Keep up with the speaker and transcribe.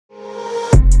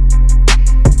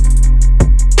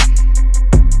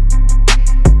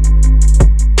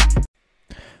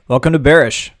Welcome to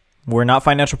Bearish. We're not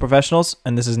financial professionals,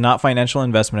 and this is not financial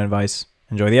investment advice.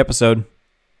 Enjoy the episode.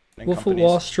 Wolf of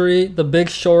Wall Street, The Big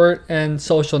Short, and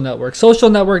Social Network. Social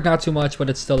Network, not too much, but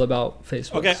it's still about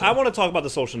Facebook. Okay, so. I want to talk about the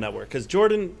Social Network because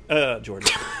Jared,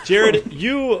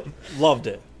 you loved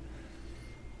it.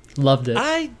 Loved it.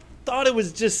 I thought it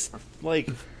was just like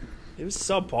it was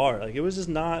subpar. Like it was just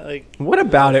not like. What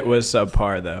about it was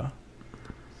subpar though?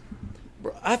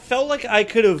 I felt like I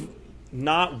could have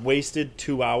not wasted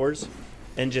 2 hours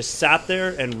and just sat there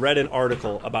and read an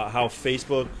article about how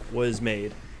Facebook was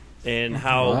made. And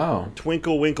how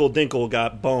Twinkle Winkle Dinkle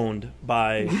got boned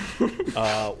by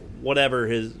whatever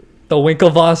his the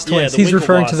Winklevoss twins. Yeah, He's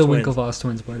referring to the twins. Winklevoss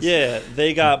twins, boys. Yeah,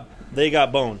 they got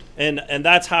boned, and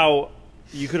that's how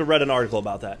you could have read an article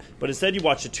about that. But instead, you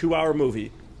watched a 2-hour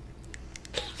movie.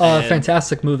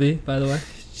 Fantastic movie, by the way.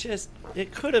 Just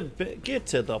it could have get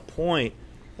to the point.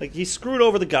 Like he screwed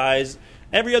over the guys.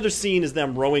 Every other scene is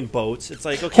them rowing boats. It's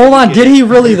like okay. Hold on, did he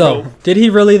really though? Did he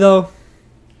really though?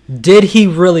 Did he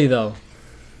really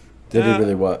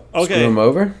what? Okay. Screw him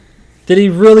over? Did he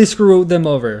really screw them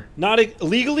over? Not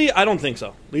legally, I don't think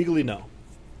so. Legally, no.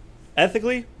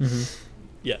 Ethically,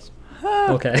 yes.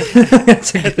 Okay.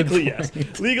 Ethically, yes.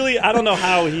 Legally, I don't know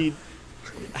how he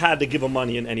had to give him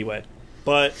money in any way.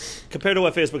 But compared to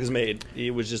what Facebook has made, he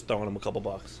was just throwing him a couple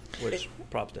bucks, which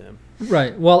props to him.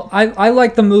 Right. Well, I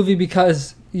like the movie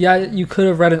because, yeah, you could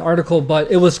have read an article,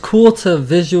 but it was cool to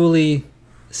visually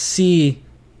see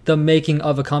the making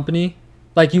of a company.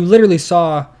 Like you literally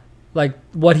saw like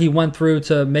what he went through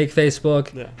to make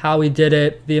Facebook, how he did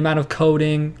it, the amount of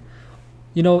coding.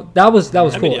 You know, that was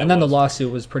cool. And then the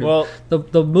lawsuit was pretty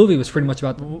the movie was pretty much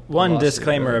about one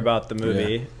disclaimer about the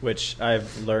movie, which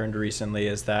I've learned recently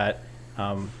is that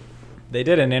they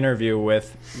did an interview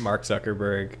with Mark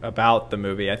Zuckerberg about the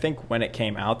movie. I think when it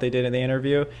came out they did the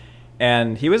interview.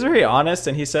 And he was very honest,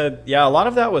 and he said, yeah, a lot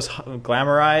of that was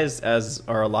glamorized, as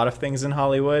are a lot of things in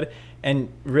Hollywood. And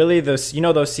really, those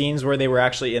scenes where they were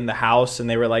actually in the house and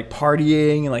they were like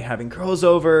partying and like having girls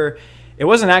over, it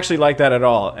wasn't actually like that at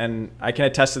all. And I can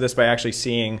attest to this by actually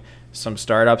seeing some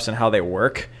startups and how they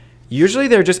work. Usually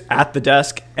they're just at the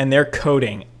desk and they're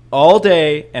coding all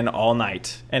day and all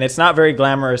night. And it's not very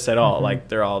glamorous at all. Like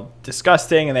they're all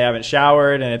disgusting and they haven't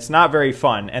showered and it's not very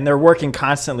fun. And they're working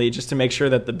constantly just to make sure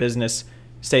that the business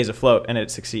stays afloat and it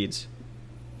succeeds.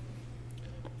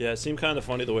 Yeah, it seemed kind of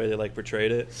funny the way they like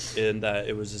portrayed it, in that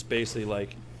it was just basically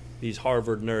like these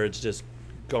Harvard nerds just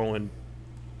going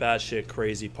batshit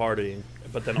crazy partying,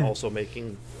 but then also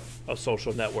making a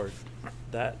social network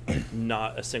that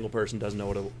not a single person doesn't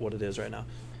know what it is right now.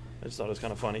 I just thought it was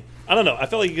kind of funny. I don't know. I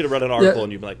felt like you could have read an article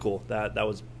and you'd be like, cool, that's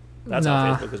how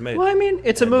Facebook was made. Well, I mean,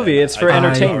 it's a movie. It's for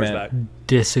entertainment.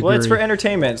 Disagree. Well, it's for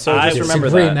entertainment, so just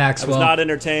remember that. Maxwell. I was not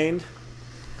entertained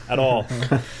at all.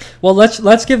 Well,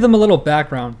 let's give them a little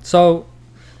background. So,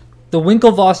 the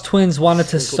Winklevoss twins wanted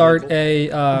to start they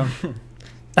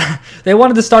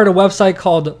wanted to start a website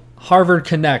called Harvard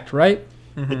Connect, right?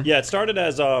 Mm-hmm. Yeah, it started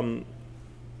as didn't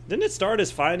it start as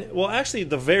fine? Well, actually,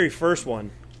 the very first one,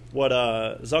 what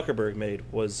Zuckerberg made,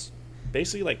 was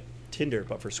basically like Tinder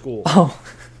but for school. Oh,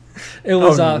 it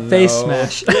was Face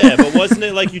Smash. Yeah, but wasn't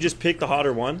it like you just picked the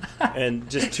hotter one and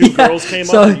just two girls came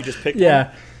up and you just picked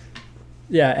one?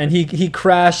 Yeah, and he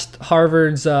crashed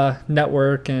Harvard's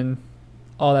network and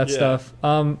all that stuff.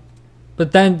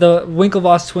 But then the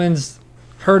Winklevoss twins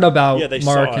heard about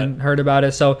Mark and heard about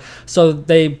it. So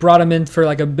they brought him in for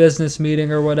like a business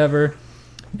meeting or whatever.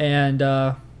 And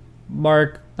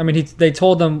Mark, I mean, they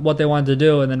told him what they wanted to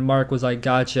do, and then Mark was like,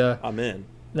 "Gotcha, I'm in."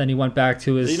 Then he went back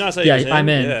to his Did he not say he was in? I'm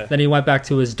in. Yeah. Then he went back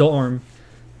to his dorm,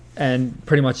 and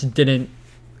pretty much didn't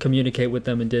communicate with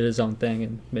them and did his own thing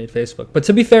and made Facebook. But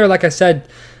to be fair, like I said,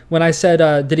 when I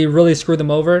said, did he really screw them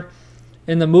over?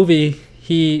 In the movie,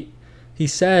 he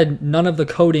said none of the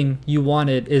coding you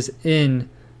wanted is in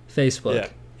Facebook. Yeah,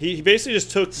 he basically just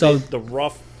took the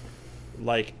rough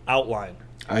like outline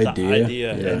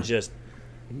idea and just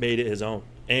made it his own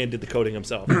and did the coding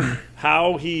himself.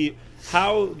 How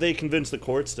they convinced the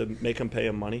courts to make him pay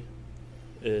him money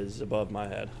is above my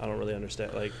head. I don't really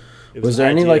understand. Like, was there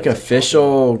any like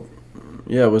official?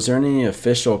 Yeah, was there any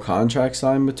official contract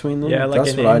signed between them? Yeah, like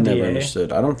that's what I never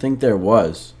understood. I don't think there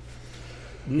was.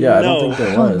 Yeah, I don't think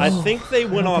there was. I think they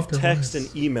went off text and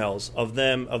emails of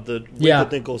the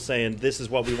Winkle saying this is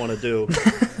what we want to do,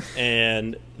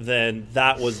 and then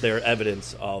that was their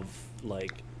evidence of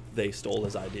like they stole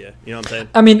his idea. You know what I'm saying?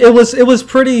 I mean, it was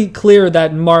pretty clear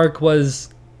that Mark was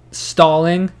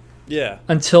stalling. Yeah.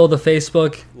 Until the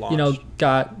Facebook, launched.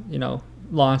 Got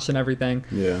launched and everything.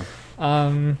 Yeah.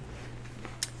 And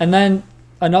then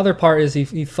another part is he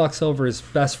fucks over his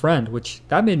best friend, which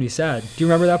that made me sad. Do you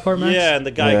remember that part, Max? Yeah, and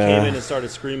the guy came in and started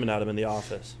screaming at him in the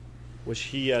office, which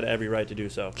he had every right to do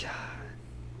so.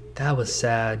 That was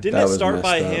sad. Didn't That it was start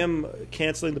by messed up. him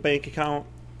canceling the bank account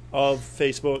of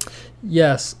Facebook?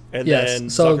 Yes. And yes. then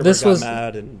So Zuckerberg this got was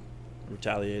mad and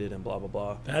retaliated and blah, blah,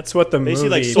 blah. That's what the Basically,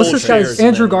 movie. like, sold What's this guy's- shares and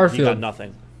Andrew then He Garfield. got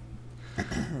nothing.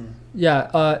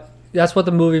 yeah. That's what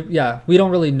the movie. Yeah, we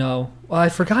don't really know. Well, I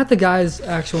forgot the guy's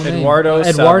actual name. Eduardo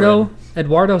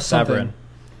Eduardo something. Saverin.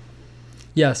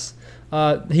 Yes.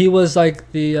 He was like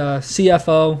the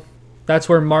CFO. That's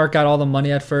where Mark got all the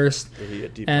money at first. So he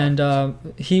had deep And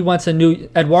pockets.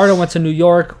 Eduardo went to New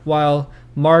York while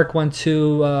Mark went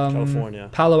to California.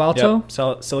 Palo Alto.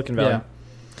 Yep, Silicon Valley.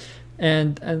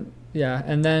 Yeah.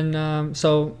 And then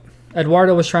so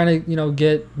Eduardo was trying to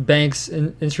get banks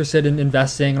interested in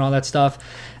investing and all that stuff,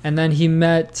 and then he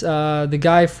met the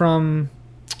guy from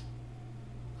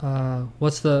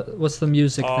what's the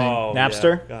music thing? Oh,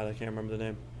 Napster? Yeah. God, I can't remember the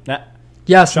name.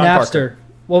 Yes, Sean Napster. Parker.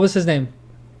 What was his name?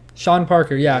 Sean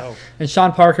Parker. Yeah, Oh. and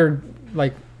Sean Parker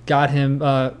got him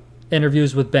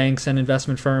interviews with banks and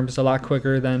investment firms a lot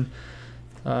quicker than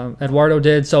Eduardo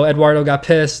did. So Eduardo got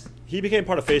pissed, He became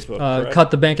part of Facebook, correct?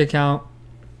 cut the bank account.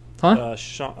 Huh?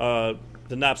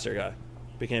 The Napster guy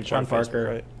became Sean part of Parker.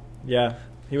 Facebook, right? Yeah,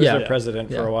 he was Yeah. their president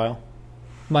Yeah. for a while.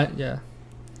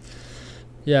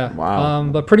 Yeah. Wow.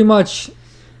 But pretty much,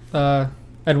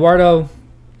 Eduardo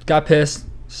got pissed,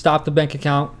 stopped the bank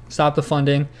account, stopped the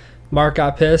funding. Mark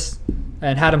got pissed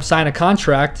and had him sign a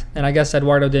contract, and I guess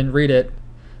Eduardo didn't read it.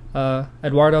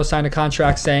 Eduardo signed a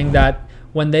contract saying that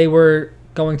when they were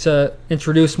going to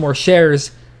introduce more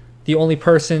shares, the only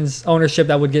person's ownership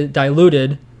that would get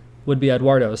diluted would be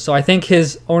Eduardo's. So I think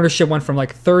his ownership went from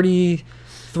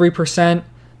 33%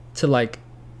 to like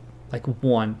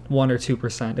 1 or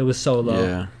 2%. It was so low.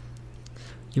 Yeah.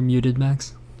 You're muted,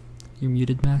 Max. You're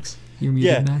muted, Max. You're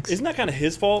muted, Yeah. Max. Isn't that kind of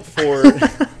his fault for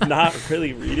not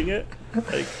really reading it?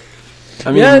 Like,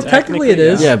 I mean, Yeah, technically it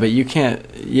is. yeah, but you can't.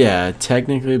 Yeah,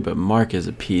 technically, but Mark is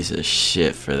a piece of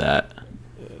shit for that.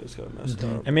 it's kind of messed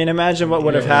up. I mean, imagine what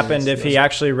would have Yeah, happened if he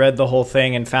actually read the whole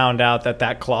thing and found out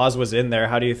that clause was in there.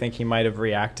 How do you think he might have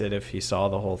reacted if he saw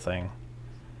the whole thing?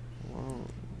 Well,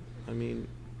 I mean,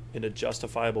 in a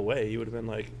justifiable way, he would have been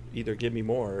like, either give me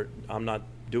more or I'm not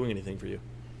doing anything for you.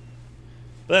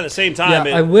 But then at the same time,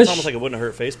 Yeah, I wish- it's almost like it wouldn't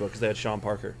have hurt Facebook because they had Sean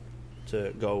Parker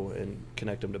to go and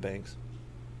connect them to banks.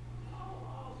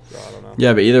 So I don't know.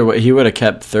 Yeah, but either way, he would have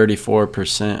kept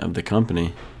 34% of the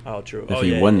company. Oh, true. If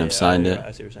he wouldn't have signed it.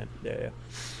 I see what you're saying. Yeah.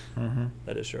 Mm-hmm.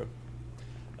 That is true.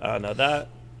 No,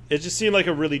 it just seemed like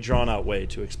a really drawn out way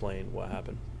to explain what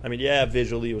happened. I mean, yeah,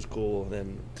 visually it was cool. And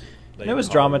then It was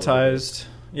dramatized.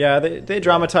 Yeah, they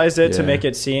dramatized it to Yeah. make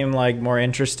it seem more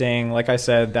interesting. Like I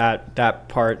said,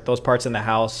 those parts in the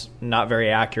house, not very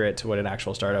accurate to what an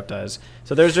actual startup does.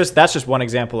 So that's just one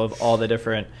example of all the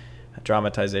different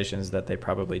dramatizations that they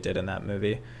probably did in that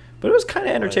movie. But it was kind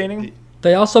of entertaining.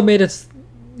 They also made it.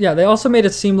 Yeah, they also made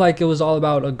it seem like it was all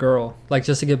about a girl,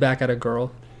 just to get back at a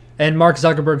girl. And Mark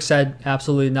Zuckerberg said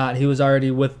absolutely not. He was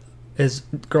already with his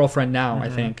girlfriend now, I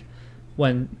think,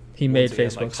 when he made Once again,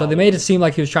 Facebook. So they made it seem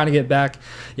like he was trying to get back.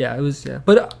 Yeah, it was. Yeah,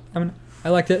 but I mean, I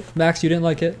liked it. Max, you didn't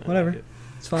like it. Whatever,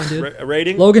 it's fine, dude. A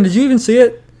rating? Logan, did you even see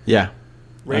it? Yeah,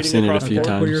 Rating I've seen it a across the few board?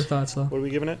 times. What are your thoughts, though? What are we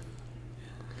giving it?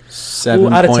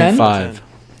 out of 10? 7.5.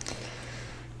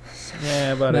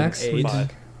 Yeah, about Max, an what do you 8.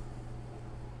 think?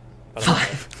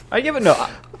 Five. I'd give it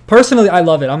Personally, I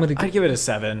love it. I'm gonna. I'd give it a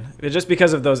 7, just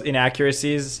because of those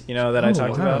inaccuracies, that I Oh,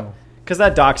 talked wow. about. Because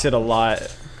that docks it a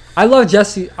lot. I love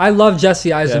Jesse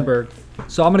Eisenberg,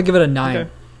 so I'm gonna give it a 9. Okay,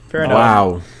 fair enough.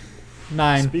 Wow.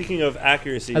 9. Speaking of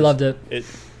accuracies, I loved it.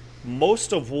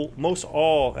 Most of Wolf of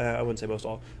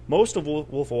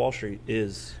Wall Street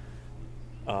is,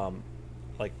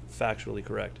 factually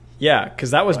correct. Yeah,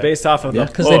 because that was based off of Yeah.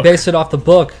 the Because they book, based it off the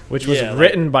book. which was Yeah,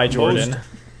 written by Jordan.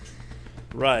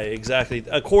 Right, exactly.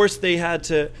 Of course, they had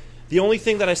to. The only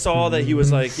thing that I saw that he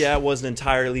was like, yeah, it wasn't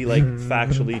entirely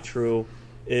factually true,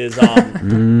 is bro,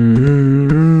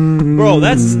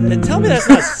 tell me that's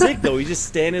not sick though. He's just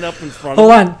standing up in front.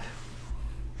 Hold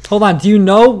on. Do you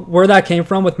know where that came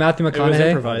from with Matthew It was McConaughey?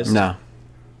 improvised. No.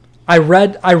 I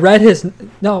read his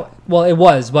it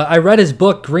was, but I read his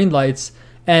book Greenlights,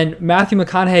 and Matthew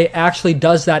McConaughey actually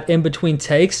does that in between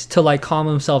takes to calm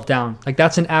himself down.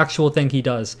 That's an actual thing he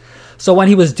does. So when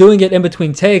he was doing it in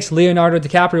between takes, Leonardo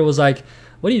DiCaprio was like,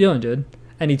 "What are you doing, dude?"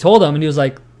 And he told him, and he was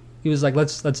like,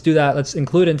 "Let's do that. Let's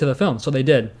include it into the film." So they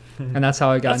did, and that's how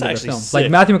I got That's into the actually film.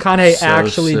 sick. Matthew McConaughey So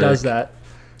actually does sick. that.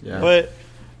 Yeah. But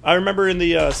I remember in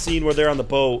the scene where they're on the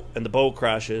boat and the boat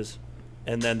crashes,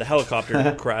 and then the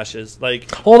helicopter crashes. Like,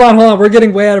 Hold on. We're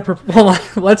getting way out of. Hold on.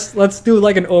 Let's do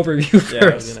like an overview yeah,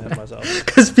 I was first. gonna have myself.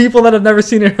 Because people that have never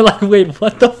seen it are like, wait,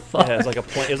 what the fuck? Yeah, it was like a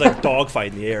plane. It was like a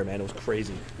dogfight in the air, man. It was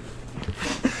crazy.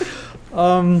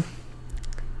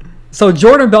 So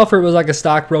Jordan Belfort was like a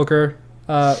stockbroker,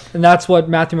 and that's what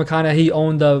Matthew McConaughey, he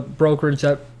owned the brokerage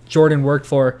that Jordan worked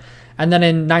for. And then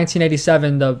in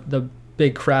 1987, the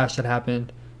big crash that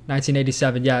happened.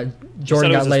 1987, yeah,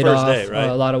 Jordan it got was his laid first off. day, right?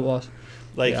 A lot of was.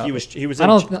 Like Yeah. he was. I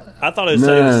don't. I thought it was,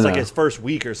 No, it was no, like no. his first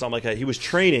week or something like that. He was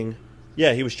training.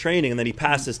 Yeah, he was training, and then he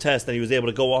passed his test, and he was able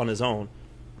to go on his own.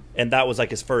 And that was like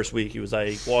his first week. He was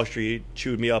like, Wall Street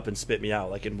chewed me up and spit me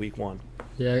out, like in week 1.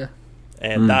 Yeah,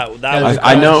 And that Yeah, was.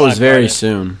 I that know it was Black very Friday.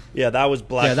 soon. Yeah, that was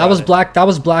Black. yeah, that was Friday. black. That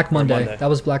was Black Monday. Monday. That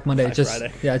was Black Monday. Black It just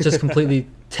Friday. yeah, it just completely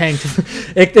tanked.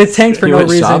 It tanked for You no went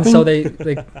reason. shopping? So they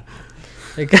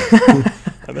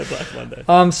I meant Black Monday.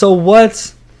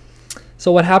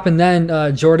 So what happened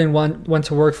then? Jordan went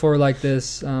to work for like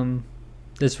this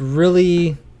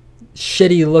really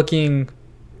shitty looking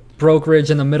brokerage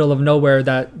in the middle of nowhere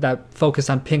that focused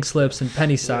on pink slips and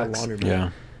penny Like a stocks. laundromat. Yeah.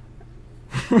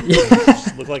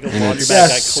 Just looked like a And laundromat it's got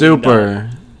cleaned out.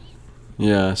 super,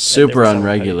 yeah, super so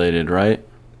unregulated, right?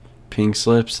 Pink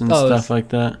slips and Oh, stuff like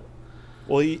that.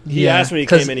 Well, he Yeah, asked when he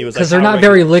 'cause- came in, he was 'cause like, they're "How not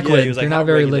very regu-" liquid. Yeah, he was like, They're "How not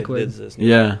very regulated liquid." is this?"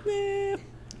 Yeah.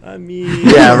 I mean,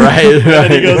 Yeah, right. And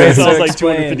then he goes, right. "It sounds like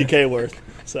Explain. 250K worth."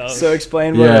 So, So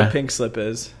explain what Yeah. a pink slip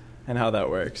is and how that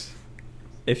works,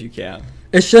 if you can.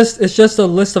 It's just a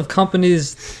list of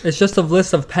companies. It's just a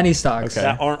list of penny stocks. Okay.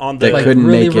 that aren't on They the Like couldn't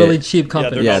really make it. really cheap they're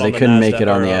companies. Yeah, not they on the couldn't make NASDAQ it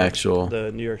on or, the actual.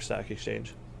 the New York Stock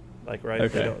Exchange, like right?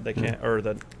 Okay. They can't, or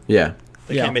the Yeah,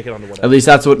 they Yeah. can't make it on the whatever. at least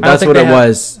that's don't what think they it have-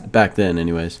 was back then,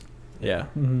 anyways. Yeah.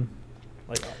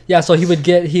 Like, Yeah, so he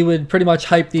would pretty much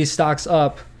hype these stocks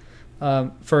up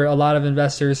for a lot of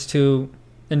investors to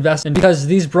invest in, because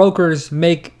these brokers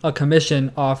make a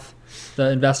commission off the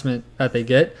investment that they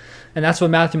get. And that's what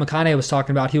Matthew McConaughey was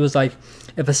talking about. He was like,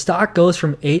 if a stock goes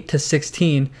from 8 to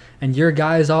 16 and your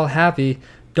guy is all happy,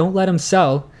 don't let him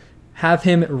sell. Have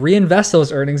him reinvest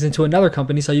those earnings into another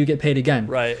company so you get paid again.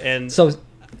 right, and So,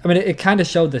 I mean, it kind of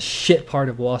showed the shit part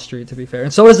of Wall Street, to be fair.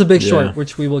 And so does The Big Yeah. Short,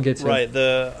 which we will get to. right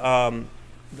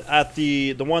at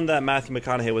the one that Matthew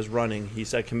McConaughey was running, he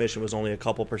said commission was only a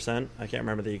couple percent. I can't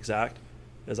remember the exact.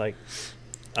 It was like,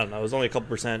 I don't know, it was only a couple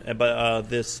percent. But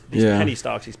these Yeah. penny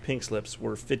stocks, these pink slips,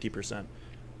 were 50%.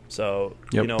 So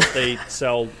Yep. you know, if they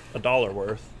sell $1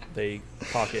 worth, they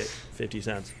pocket 50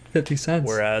 cents. 50 cents.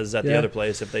 Whereas at the Yeah. other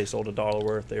place, if they sold $1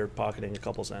 worth, they were pocketing a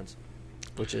couple cents,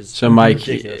 which is So, Mike,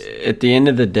 ridiculous. at the end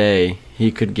of the day,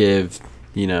 he could give,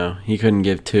 he couldn't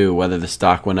give two whether the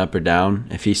stock went up or down.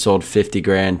 If he sold 50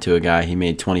 grand to a guy, he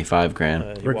made 25 grand, He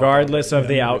walked Regardless out. of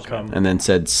the Yeah, outcome. and then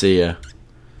said, "See ya."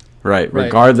 Right. Right.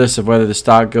 Regardless of whether the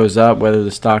stock goes up, whether the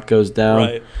stock goes down.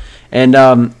 Right. And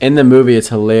in the movie, it's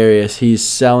hilarious. He's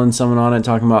selling someone on it,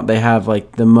 talking about they have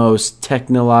like the most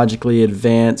technologically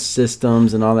advanced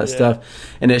systems and all that Yeah. stuff.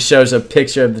 And it shows a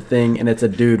picture of the thing, and it's a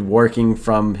dude working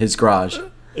from his garage.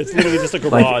 It's literally just a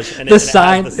garage. and The it has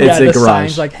sign, the yeah, It's a the garage.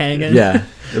 signs like hanging. Yeah,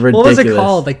 ridiculous. What was it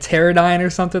called? Like Teradyne or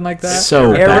something like that?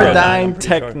 So bad. Aerodyne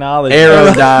technology.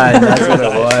 Aerodyne. That's what it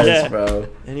Aerodyne, was, yeah. bro.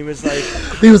 And he was like,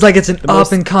 He was like, it's an most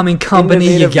up and coming company.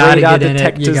 You Innovative gotta radar get in it. You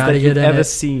detectors gotta that get you've in ever it.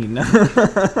 seen.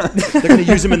 they're going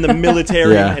to use him in the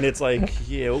military. Yeah. And it's like,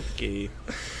 yeah, okay.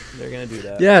 They're going to do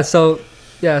that. Yeah.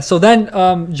 So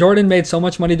then Jordan made so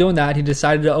much money doing that, he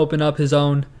decided to open up his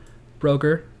own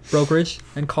brokerage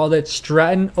and called it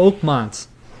Stratton Oakmont.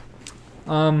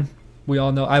 We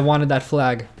all know I wanted that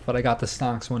flag, but I got the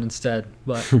stocks one instead.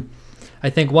 But I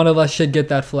think one of us should get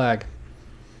that flag.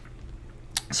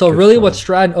 So Good really, flag. what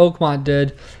Stratton Oakmont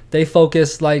did, they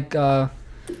focused like I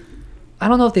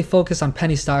don't know if they focused on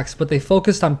penny stocks, but they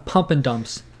focused on pump and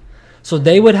dumps. So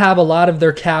they would have a lot of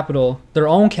their capital, their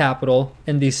own capital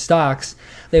in these stocks.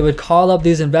 They would call up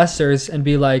these investors and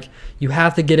be like, you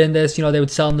have to get in this. You know, they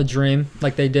would sell them the dream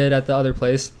like they did at the other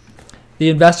place. The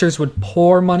investors would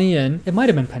pour money in. It might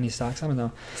have been penny stocks. I don't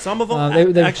know. Some of them They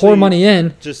would actually pour money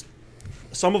in. Just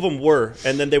some of them were,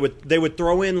 and then they would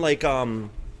throw in like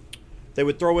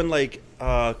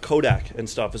Kodak and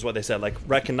stuff is what they said, like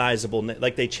recognizable,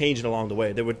 like they changed it along the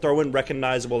way. They would throw in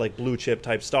recognizable like blue chip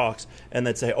type stocks, and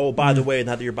then say, oh, by the way,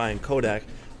 now that you're buying Kodak,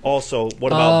 also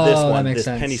what about this Oh, that one, makes this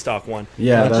sense. penny stock one?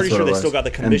 Yeah, I'm that's pretty what sure it they was. still got the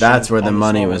commission, And that's where the on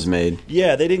money small was ones. made.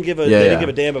 Yeah, they didn't give a Yeah, yeah. give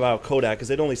a damn about Kodak because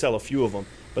they'd only sell a few of them.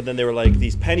 But then they were like,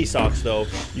 these penny stocks though,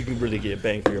 you can really get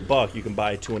bang for your buck. You can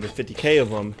buy 250K of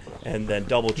them and then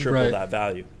double, triple Right. that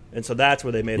value. And so that's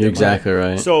where they made You're their money. exactly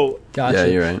right. So Gotcha. Yeah,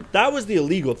 you're right. that was the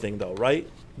illegal thing though, right?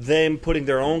 them putting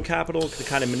their own capital to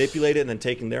kind of manipulate it and then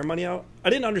taking their money out? I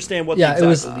didn't understand what Yeah, the it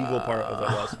exact was- legal part of it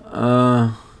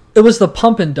was. It was the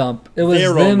pump and dump. It was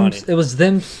Their own them. money. It was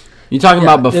them. You talking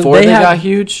Yeah, about before they they had- got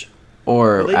huge,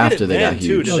 or Well, they did after it they then, got too,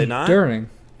 huge? did they not? During.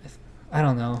 I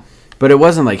don't know. But it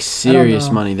wasn't like serious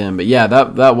know. money then. But yeah,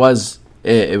 that was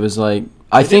it. It was like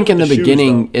I They think did in with the the shoes,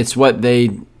 beginning, though. it's what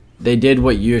they did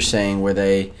what you're saying, where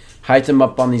they hyped them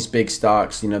up on these big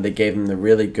stocks. You know, they gave them the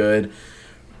really good,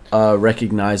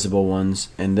 recognizable ones,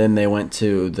 and then they went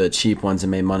to the cheap ones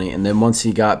and made money. And then once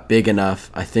he got big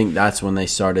enough, I think that's when they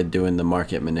started doing the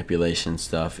market manipulation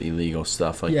stuff, illegal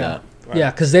stuff like Yeah. that. Right.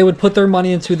 Yeah, because they would put their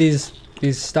money into these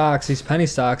stocks, these penny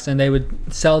stocks, and they would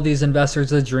sell these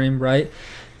investors a dream, right?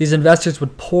 These investors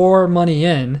would pour money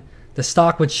in, the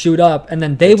stock would shoot up, and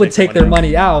then they would take their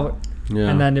money out, Yeah.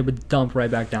 and then it would dump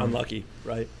right back down. Unlucky,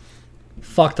 right?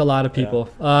 Fucked a lot of people.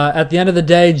 At the end of the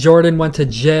day, Jordan went to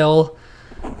jail,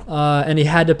 and he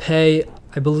had to pay,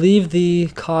 I believe the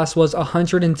cost was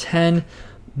 $110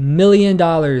 million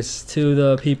to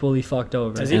the people he fucked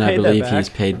over. Has he And I paid that believe back? he's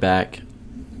paid back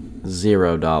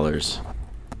 $0.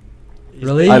 He's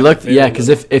Really? paid I looked, very yeah, because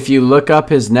little. if you look up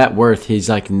his net worth, he's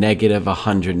like negative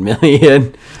 100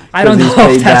 million. I don't 'Cause know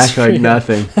he's if paid that's back like true.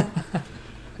 nothing.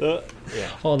 Yeah.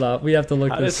 Hold up, we have to look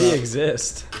How this does he up.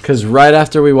 exist? Because right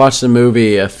after we watched the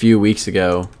movie a few weeks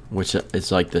ago, which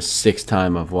is like the 6th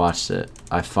time I've watched it,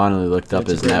 I finally looked up It's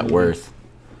a his great net movie. worth,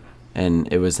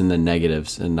 and it was in the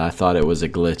negatives, and I thought it was a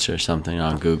glitch or something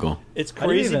on Google. It's How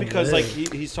do you crazy even because like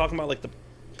live? he's talking about like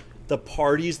the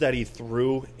parties that he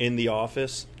threw in the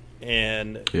office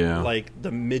and Yeah. like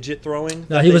the midget throwing.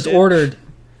 No, that he they was did, ordered.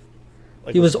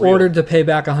 like, He was real. ordered to pay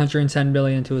back 110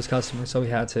 million to his customers, so he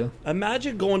had to.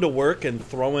 Imagine going to work and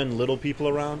throwing little people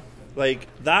around. Like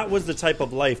that was the type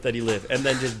of life that he lived, and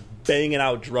then just banging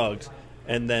out drugs,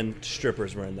 and then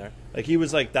strippers were in there. Like he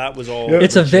was like that was all.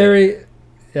 It's a legit. very,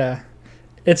 yeah,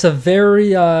 it's a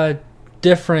very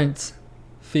different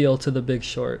feel to The Big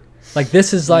Short. Like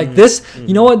this is like this.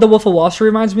 You know what The Wolf of Wall Street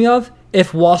reminds me of?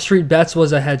 If Wall Street Bets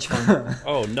was a hedge fund.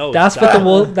 Oh no, That's that, what the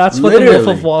Wolf. That's what the Wolf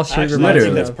Literally. of Wall Street Actually, I reminds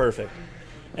think me that's of. perfect.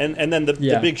 And then the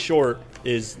Yeah. Big Short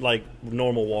is like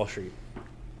normal Wall Street.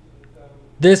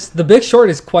 The Big Short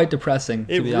is quite depressing.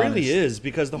 To It be really honest. is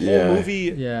because the whole Yeah.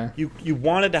 movie, Yeah. you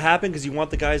want it to happen because you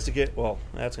want the guys to get. Well,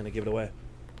 that's going to give it away.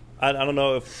 I don't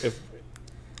know if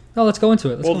No, let's go into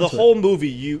it. Let's well go the into whole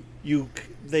movie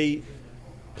they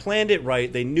planned it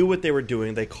right. They knew what they were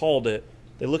doing. They called it.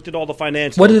 They looked at all the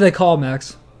financials. What did they call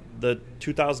Max? The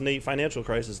 2008 financial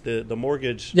crisis, the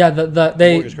mortgage. Yeah, they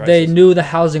mortgage crisis. they knew the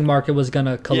housing market was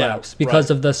gonna collapse because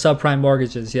right. of the subprime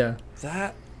mortgages. Yeah.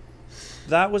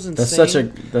 That was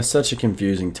insane. That's such a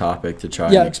confusing topic to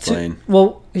try Yeah. and explain.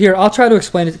 Well, here I'll try to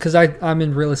explain it because I'm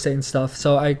in real estate and stuff,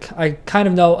 so I kind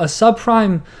of know a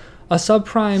subprime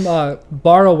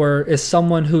borrower is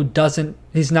someone who doesn't.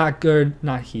 He's not good.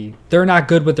 Not he. They're not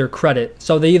good with their credit,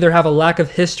 so they either have a lack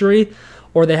of history,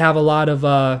 or they have a lot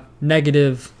of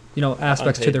negative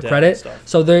aspects to Unpaid their debt credit. and stuff.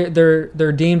 So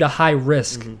they're deemed a high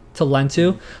risk to lend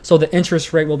to. So the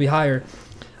interest rate will be higher.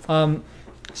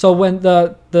 So when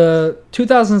the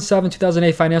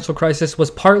 2007-2008 financial crisis was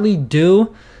partly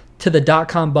due to the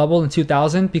dot-com bubble in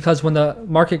 2000, because when the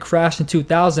market crashed in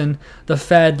 2000, the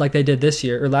Fed, like they did this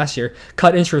year or last year,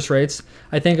 cut interest rates.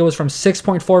 I think it was from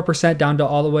 6.4% down to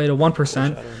all the way to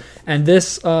 1%. And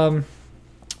this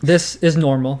is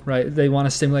normal, right? They want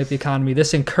to stimulate the economy.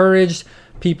 This encouraged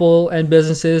people and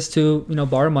businesses to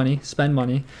borrow money, spend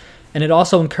money, and it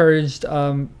also encouraged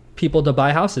people to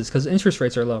buy houses because interest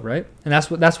rates are low, right? And that's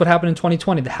what happened in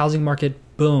 2020. The housing market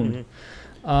boomed.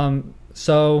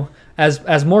 So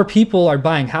as more people are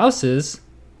buying houses,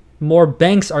 more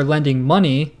banks are lending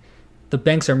money. The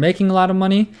banks are making a lot of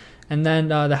money, and then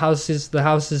the house's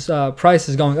price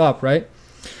is going up, right?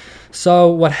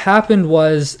 So what happened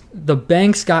was the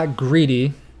banks got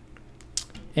greedy,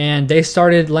 and they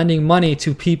started lending money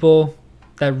to people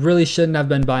that really shouldn't have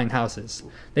been buying houses.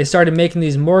 They started making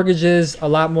these mortgages a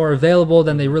lot more available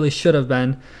than they really should have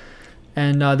been.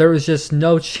 And there was just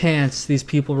no chance these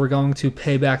people were going to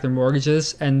pay back their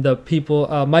mortgages. And the people,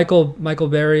 Michael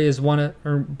Burry is one,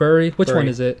 or Burry, which Burry. one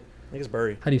is it? I think it's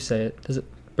Burry. How do you say it? Is it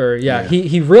Burry? Yeah. Yeah.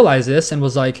 He realized this and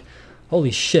was like,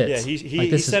 holy shit. Yeah, Like, he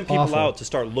this is sent people awful. out to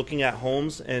start looking at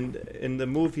homes, and in the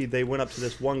movie they went up to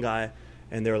this one guy,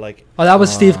 and they were like, Oh, that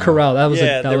was Steve Carell. That was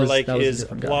yeah, that they were was, like, that was a is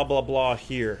different guy. blah blah blah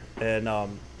here, and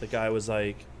the guy was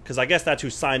like, because I guess that's who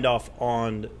signed off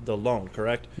on the loan,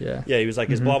 correct? Yeah. Yeah, he was like,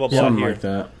 is blah blah blah Something here. like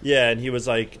that. Yeah, and he was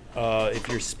like, if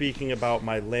you're speaking about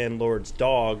my landlord's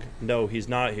dog, no, he's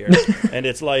not here. And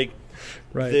it's like,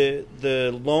 Right.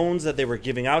 the loans that they were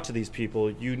giving out to these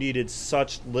people, you needed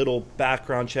such little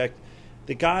background check.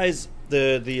 The guys,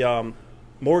 the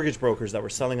mortgage brokers that were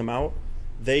selling them out,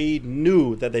 they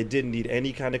knew that they didn't need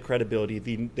any kind of credibility.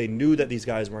 They knew that these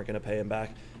guys weren't going to pay them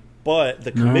back, but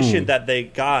the commission that they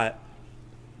got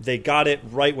it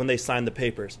right when they signed the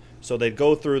papers. So they'd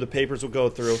go through, the papers would go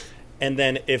through, and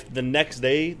then if the next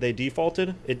day they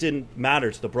defaulted, it didn't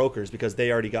matter to the brokers because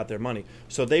they already got their money.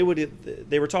 So they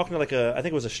were talking to like I think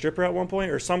it was a stripper at one point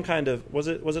or some kind of, was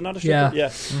it not a stripper?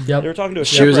 Yeah. Yep. They were talking to a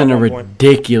She stripper was in at a one point.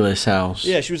 ridiculous house.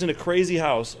 Yeah, she was in a crazy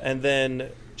house, and then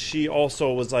she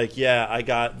also was like, yeah, I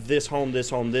got this home,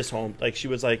 this home, this home. Like she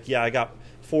was like, yeah, I got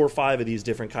 4 or 5 of these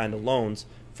different kind of loans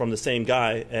from the same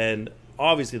guy, and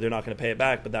obviously they're not going to pay it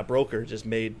back, but that broker just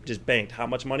banked how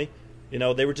much money? You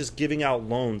know, they were just giving out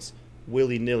loans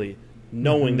willy-nilly,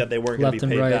 knowing that they weren't going to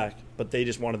be paid back, but they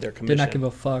just wanted their commission. Did not give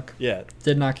a fuck. Yeah.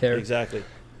 Did not care. Exactly.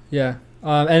 Yeah.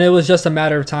 And it was just a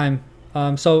matter of time.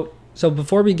 So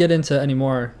before we get into any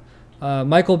more,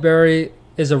 Michael Burry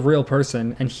is a real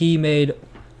person, and he made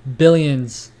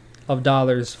billions of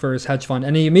dollars for his hedge fund,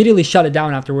 and he immediately shut it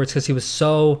down afterwards because he was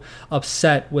so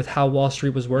upset with how Wall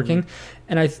Street was working.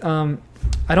 And I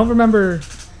don't remember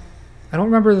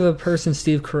the person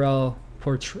Steve Carell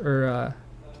portrayed.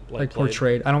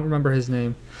 I don't remember his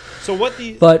name. So what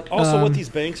what these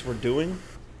banks were doing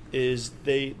is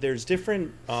there's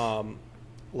different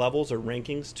levels or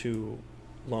rankings to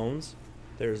loans.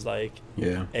 There's like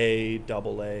A,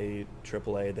 double A,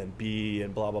 triple A, then B,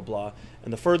 and blah blah blah.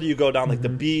 And the further you go down, like the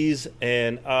B's,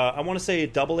 and I want to say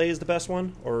double A is the best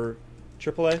one, or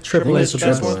triple A. Triple A is the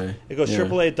best one. It goes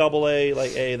triple A, double A,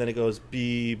 like A, and then it goes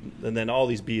B, and then all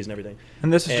these B's and everything.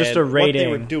 And this is just a rating.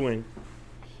 What they were doing.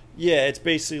 Yeah, it's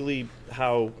basically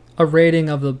how a rating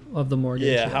of the mortgage.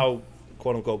 Yeah, how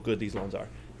quote unquote good these loans are.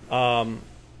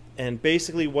 And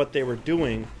basically what they were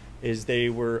doing is I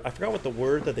forgot what the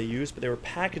word that they used, but they were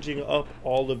packaging up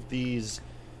all of these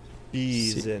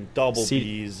B's and double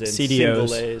B's and CDOs.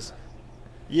 single A's.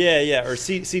 Yeah, or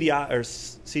CDI or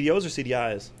CDOs or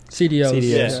CDIs. CDOs.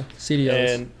 Yeah.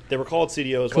 CDOs. And they were called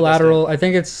CDOs. Collateral. I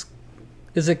think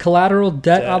is it collateral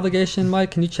debt obligation,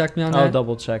 Mike? Can you check me on that? I'll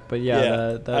double check, but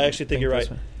yeah. I actually think you're right.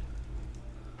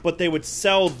 But they would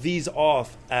sell these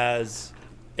off as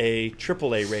a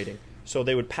AAA rating. So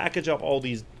they would package up all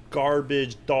these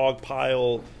garbage dog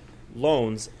pile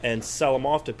loans and sell them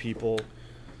off to people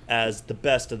as the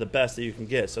best of the best that you can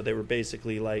get. So they were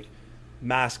basically like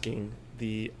masking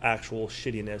the actual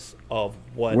shittiness of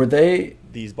what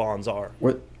these bonds are.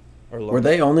 Were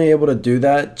they only able to do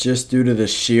that just due to the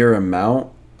sheer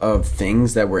amount of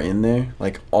things that were in there,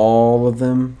 like all of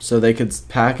them, so they could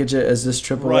package it as this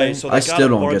AAA? Right. So I still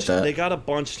don't get that. They got a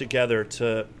bunch together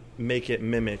to make it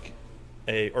mimic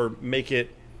it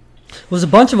was a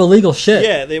bunch of illegal shit.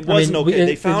 Yeah, it wasn't okay.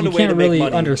 They found a way to make money. You can't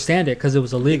really understand it because it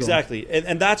was illegal. Exactly,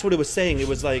 and that's what it was saying. It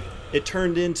was like it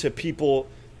turned into people,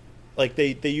 like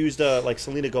they used like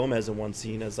Selena Gomez in one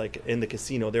scene as like in the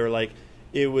casino. They were like,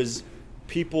 it was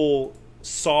people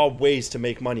saw ways to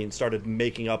make money and started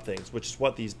making up things, which is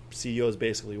what these CEOs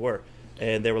basically were.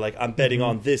 And they were like, I'm betting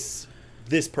on this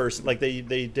person. Like they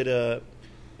did a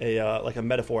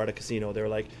metaphor at a casino. They were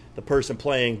like, the person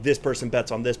playing, this person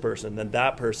bets on this person, then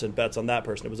that person bets on that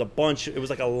person. It was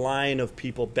like a line of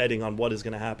people betting on what is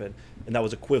going to happen, and that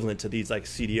was equivalent to these like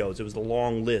CDOs. It was a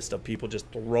long list of people just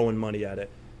throwing money at it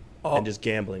and just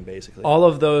gambling, basically. All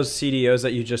of those CDOs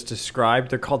that you just described,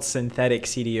 they're called synthetic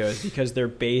CDOs because they're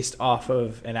based off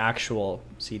of an actual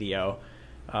CDO.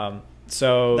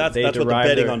 So that's what the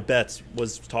betting on bets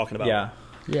was talking about.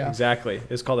 Yeah, exactly.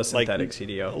 It's called a synthetic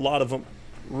CDO. A lot of them.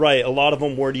 Right, a lot of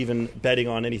them weren't even betting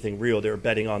on anything real. They were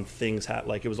betting on things,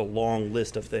 like it was a long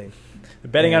list of things.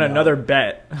 They're betting on another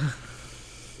bet.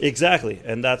 Exactly,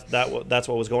 and that's what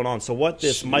was going on. So what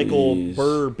this Michael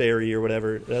Burberry or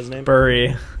whatever, that's his name?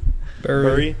 Burry.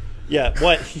 Yeah,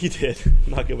 what he did,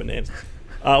 I'm not good with names.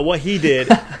 What he did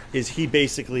is he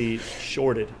basically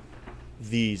shorted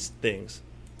these things,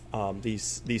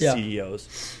 these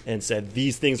CEOs, and said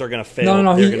these things are going to fail.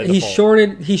 No, he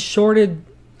shorted.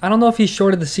 I don't know if he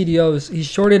shorted the CDOs. He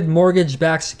shorted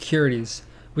mortgage-backed securities,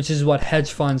 which is what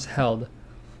hedge funds held.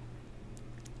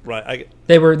 Right.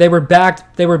 They were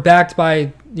backed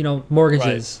by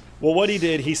mortgages. Right. Well, what he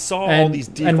did, he saw all these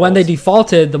defaults. And when they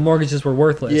defaulted, the mortgages were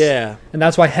worthless. Yeah. And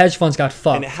that's why hedge funds got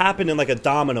fucked. And it happened in like a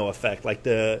domino effect. Like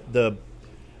the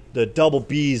double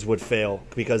Bs would fail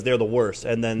because they're the worst,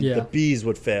 and then the Bs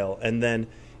would fail, and then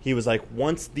he was like,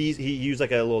 once he used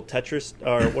like a little Tetris,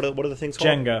 or what are the things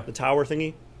called? Jenga. The tower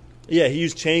thingy. Yeah, he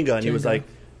used Jenga, and he was like,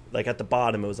 like at the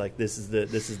bottom it was like this is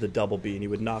the double B, and he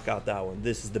would knock out that one.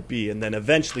 This is the B, and then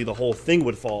eventually the whole thing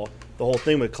would fall. The whole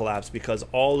thing would collapse because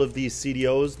all of these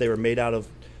CDOs, they were made out of,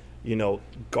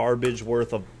 garbage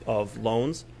worth of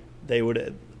loans. They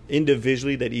would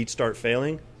individually, they'd each start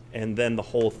failing, and then the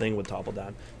whole thing would topple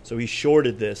down. So he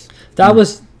shorted this. That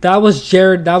was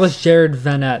Jared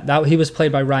Vanette. That he was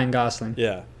played by Ryan Gosling.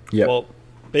 Yeah. Yep. Well,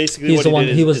 basically He's what the he one.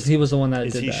 did He was the one that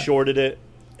is did he that. shorted it,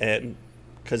 and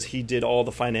because he did all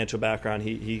the financial background,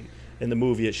 he in the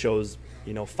movie it shows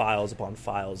files upon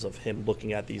files of him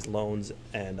looking at these loans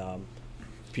and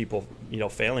people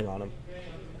failing on him.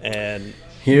 And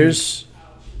Here's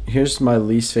my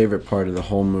least favorite part of the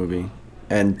whole movie,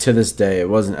 and to this day, it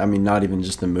wasn't. I mean, not even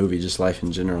just the movie, just life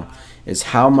in general. Is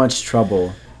how much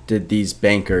trouble did these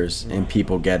bankers and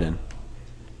people get in?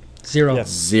 Zero. Yeah.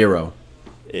 Zero.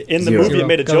 in the Zero. movie, it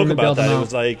made a joke Government about bailed that. them It out.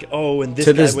 was like, oh, and this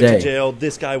To guy this went day. to jail.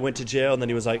 This guy went to jail, and then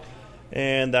he was like,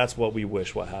 and that's what we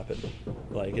wish what happened.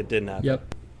 Like it didn't happen.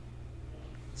 Yep.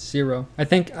 Zero.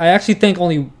 I actually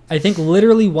think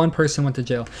literally one person went to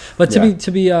jail. But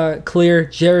to be clear,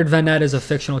 Jared Vanette is a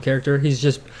fictional character.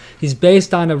 He's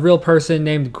based on a real person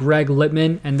named Greg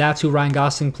Littman, and that's who Ryan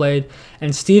Gosling played.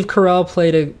 And Steve Carell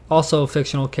played also a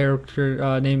fictional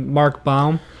character named Mark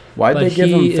Baum. Why'd But they give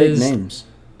he them fake is- names?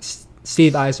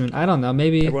 Steve Eisman. I don't know.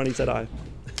 Maybe Everyone he said I.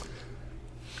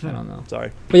 don't know.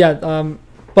 Sorry. But yeah.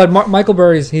 But Michael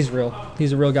Burry, he's real.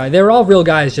 He's a real guy. They were all real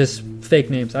guys, just fake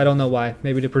names. I don't know why.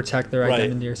 Maybe to protect their Right.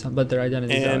 identity or something. But their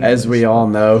identities And- are As we all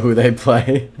know who they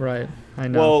play. right. I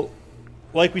know. Well,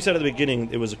 like we said at the beginning,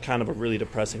 it was kind of a really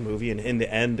depressing movie, and in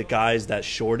the end, the guys that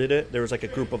shorted it, there was like a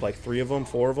group of like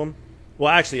 4 of them. Well,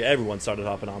 actually, everyone started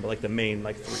hopping on, but like the main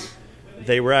like 3,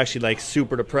 they were actually like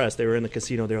super depressed. They were in the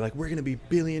casino. They were like, "We're gonna be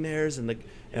billionaires," and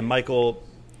Michael.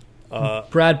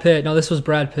 Brad Pitt. No, this was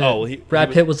Brad Pitt. Oh,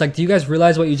 Brad Pitt was like, "Do you guys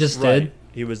realize what you just Right. did?"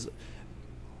 He was.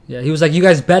 Yeah, he was like, "You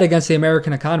guys bet against the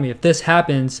American economy. If this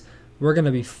happens, we're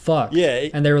gonna be fucked." Yeah.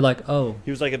 and they were like, "Oh,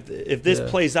 He was like, if this Yeah.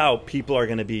 plays out, people are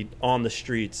going to be on the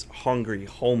streets, hungry,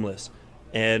 homeless.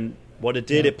 And what it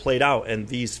did, Yeah. it played out. And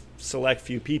these select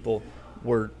few people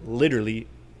were literally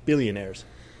billionaires.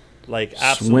 Like,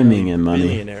 absolutely Swimming in money.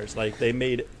 billionaires. Like, they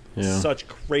made Yeah. such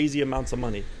crazy amounts of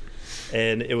money.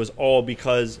 And it was all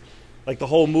because, like, the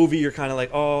whole movie, you're kind of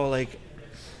like, oh, like,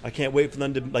 I can't wait for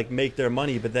them to, like, make their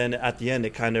money. But then at the end,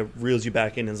 it kind of reels you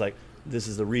back in and is like, this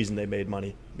is the reason they made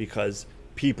money. Because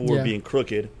people were Yeah. being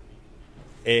crooked,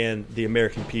 and the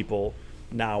American people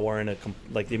now are in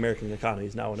the American economy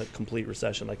is now in a complete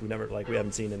recession, like we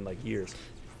haven't seen in like years.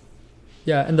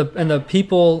 yeah." And the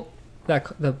people that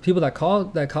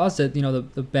caused it,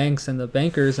 the banks and the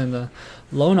bankers and the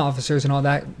loan officers and all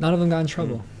that, none of them got in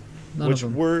trouble. None Which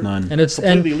of them. were None. And it's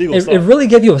completely legal it stuff. really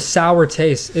gave you a sour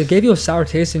taste. It gave you a sour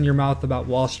taste in your mouth about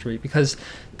Wall Street because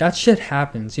that shit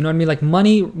happens. You know what I mean? Like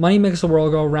money makes the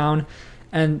world go around,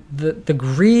 and the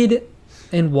greed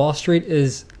in Wall Street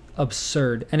is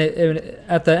absurd. And it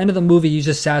at the end of the movie, you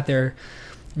just sat there,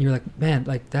 and you're like, man,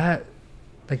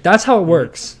 that's how it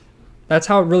works. That's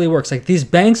how it really works. Like these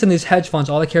banks and these hedge funds,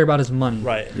 all they care about is money.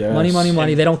 right. Yes. Money.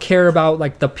 And- They don't care about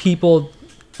like the people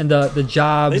and the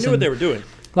jobs. They knew and, what they were doing.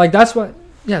 like that's what,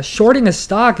 yeah. Shorting a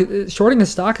stock is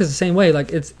the same way.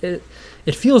 Like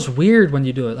it feels weird when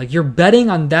you do it. Like you're betting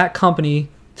on that company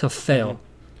to fail.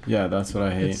 Yeah, that's what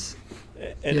I hate. It's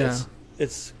And Yeah.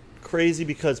 it's crazy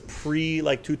because pre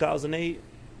like 2008,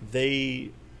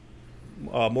 they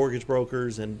mortgage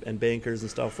brokers and bankers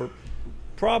and stuff were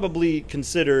probably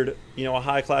considered a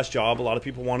high class job. A lot of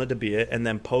people wanted to be it, and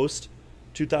then post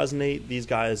 2008, these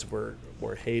guys were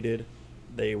hated.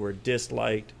 They were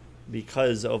disliked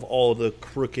because of all the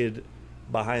crooked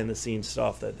behind the scenes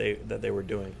stuff that they were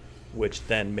doing, which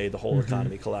then made the whole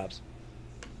economy collapse.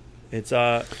 It's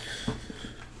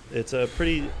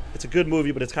a good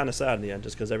movie, but it's kind of sad in the end,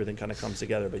 just because everything kind of comes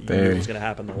together. But you knew it was going to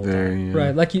happen the whole time. Very.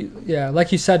 right.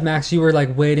 Like you said, Max, you were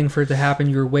like waiting for it to happen.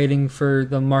 You were waiting for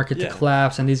the market to Yeah.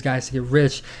 collapse and these guys to get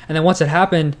rich. And then once it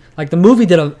happened, like the movie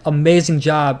did an amazing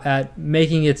job at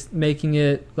making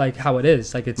it like how it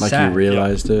is. Like it's Like sad. you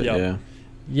realized it, Yep. yeah.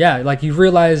 Yeah, like you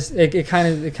realize it kind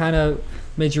of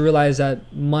made you realize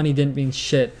that money didn't mean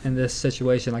shit in this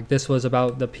situation. Like this was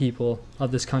about the people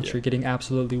of this country Yeah. getting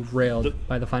absolutely railed The-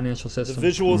 by the financial The system.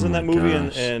 visuals Oh in that my movie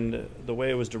gosh. and the way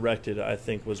it was directed, I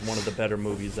think, was one of the better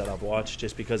movies that I've watched,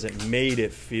 just because it made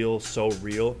it feel so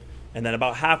real. And then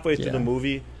about halfway through Yeah. the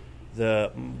movie,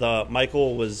 the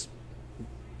Michael was,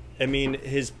 I mean,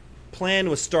 his plan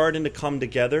was starting to come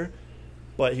together,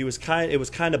 but it was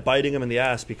kind of biting him in the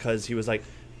ass, because he was like,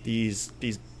 these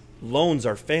loans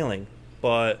are failing,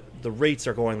 but the rates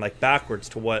are going like backwards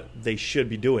to what they should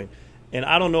be doing. And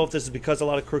I don't know if this is because a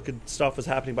lot of crooked stuff was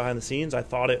happening behind the scenes. I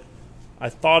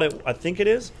think it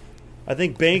is. I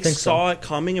think banks saw it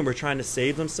coming and were trying to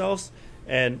save themselves.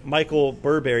 And Michael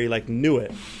Burberry like knew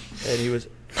it, and he was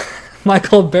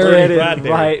Michael Burry.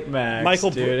 Right, Max. Michael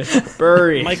dude.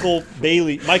 Burry. Michael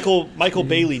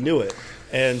Bailey knew it,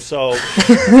 and so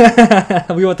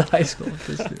We went to high school with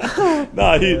this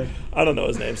dude. I don't know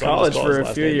his name. So College I'm just for call his a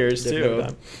last few name years different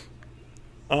too.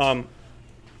 time.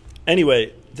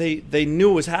 Anyway, they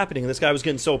knew it was happening, and this guy was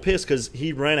getting so pissed because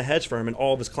he ran a hedge firm, and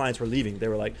all of his clients were leaving. They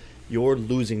were like, "You're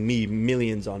losing me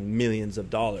millions on millions of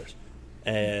dollars."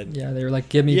 And Yeah, they were like,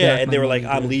 "Give me yeah, back and my they were money,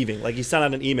 like, "I'm dude." leaving." Like he sent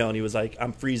out an email and he was like,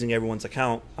 "I'm freezing everyone's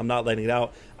account. I'm not letting it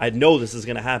out. I know this is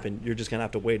going to happen. You're just going to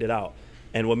have to wait it out."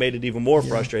 And what made it even more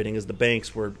frustrating is the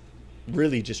banks were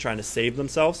really just trying to save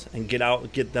themselves and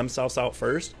get themselves out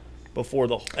first before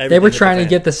They were trying to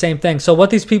get the same thing. So what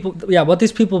these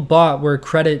people bought were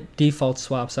credit default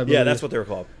swaps, I believe. Yeah, that's what they were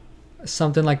called.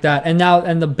 Something like that.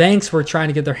 And the banks were trying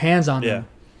to get their hands on Yeah, them.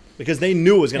 because they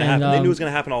knew it was going to And, happen. They knew it was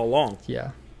going to happen all along.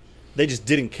 Yeah. They just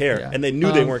didn't care, Yeah. and they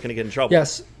knew they weren't going to get in trouble.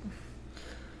 Yes.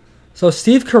 So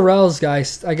Steve Carell's guy,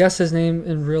 I guess his name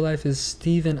in real life is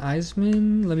Steven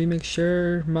Eisman. Let me make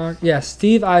sure.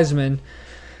 Steve Eisman.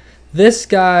 This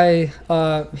guy,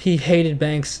 he hated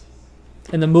banks.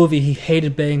 In the movie, he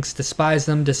hated banks, despised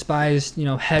them, despised,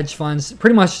 hedge funds.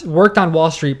 Pretty much worked on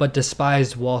Wall Street, but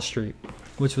despised Wall Street,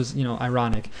 which was,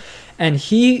 ironic. And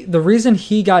the reason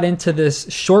he got into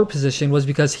this short position was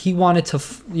because he wanted to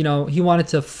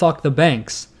fuck the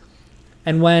banks.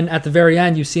 And when at the very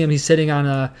end you see him, he's sitting on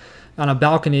a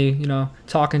balcony,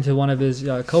 talking to one of his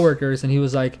coworkers, and he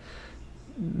was like,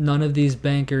 "None of these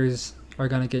bankers are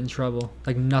gonna get in trouble.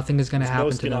 Like nothing is gonna happen No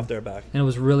to skin them." off their back. And it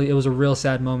was a real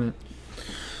sad moment.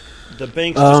 The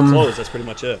banks just closed. That's pretty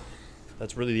much it.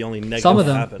 That's really the only negative Some of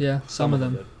them, that happened. yeah, some of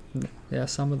them. did. Yeah,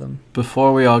 some of them.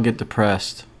 Before we all get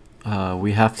depressed,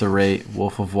 we have to rate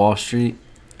Wolf of Wall Street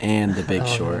and The Big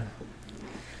Short.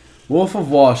 Wolf of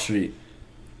Wall Street.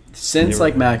 Since,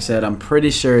 like Max said, I'm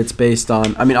pretty sure it's based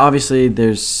on... I mean, obviously,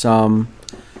 there's some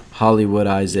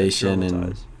Hollywoodization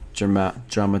and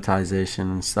dramatization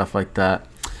and stuff like that.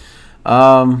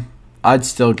 I'd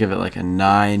still give it like a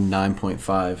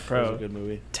 9.5. Bro, It was a good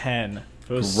movie. 10.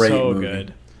 It was Great so movie.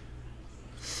 good.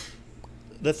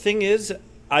 The thing is,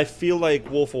 I feel like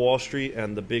Wolf of Wall Street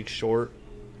and The Big Short,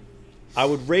 I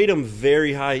would rate them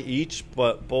very high each,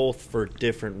 but both for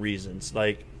different reasons.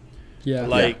 Like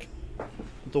The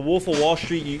Wolf of Wall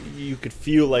Street, you could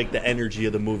feel like the energy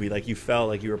of the movie. Like you felt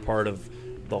like you were part of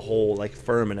the whole like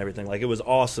firm and everything. Like it was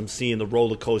awesome seeing the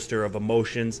roller coaster of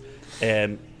emotions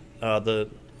and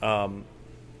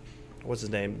what's his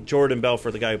name? Jordan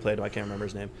Belfort, the guy who played him. I can't remember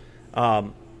his name.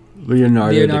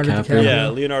 Leonardo DiCaprio. DiCaprio. Yeah,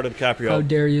 Leonardo DiCaprio. How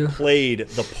dare you? Played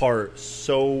the part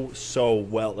so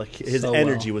well. Like his So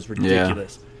energy well. was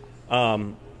ridiculous.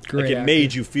 Great Like it actor.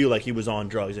 made you feel like he was on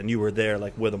drugs and you were there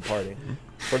like with him partying.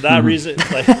 For that reason,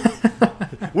 like,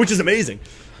 which is amazing.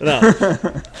 No,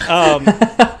 on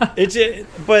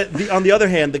the other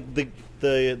hand,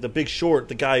 the Big Short,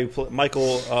 the guy who played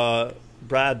Michael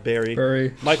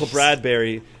Bradbury, Michael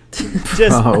Bradbury.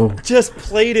 Just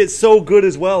played it so good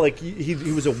as well. Like he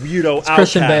was a weirdo outcast.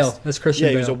 Christian Bale. That's Christian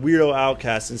Bale. Bale. He was a weirdo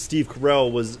outcast, and Steve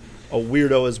Carell was a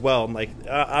weirdo as well. I'm like,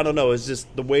 I don't know. It's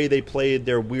just the way they played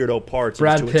their weirdo parts.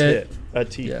 Brad to Pitt. A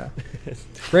T. Yeah.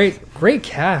 Great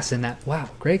cast in that. Wow,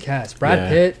 great cast. Brad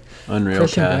Pitt, Unreal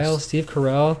Christian cast. Bale, Steve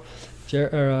Carell,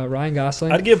 Ryan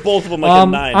Gosling. I'd give both of them like a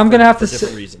 9. I'm gonna have to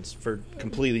different say- reasons, for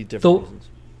completely different reasons.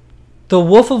 The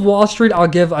Wolf of Wall Street, I'll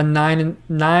give a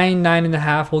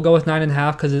 9.5. We'll go with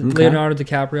 9.5 because Leonardo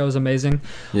DiCaprio is amazing.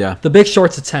 Yeah. The Big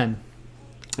Short's a 10.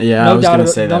 Yeah, I No was doubt, going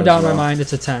to say that no as doubt in well. my mind,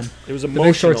 it's a 10. It was The emotional.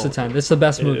 Big Short's a 10. It's the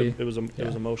best movie. It was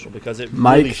emotional because it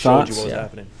Mike, really showed you thoughts? what was Yeah.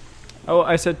 happening. Oh,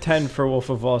 I said 10 for Wolf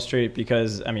of Wall Street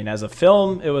because, I mean, as a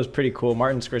film, it was pretty cool.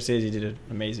 Martin Scorsese did an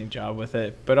amazing job with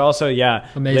it. But also, Amazing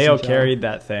Leo job. carried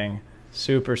that thing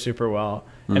super, super well.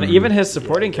 And even his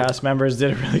supporting cast members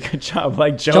did a really good job.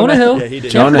 Like Jonah Hill. Yeah, he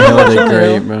did. Jonah Hill did Jonah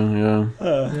great, Hill.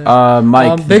 bro. Yeah.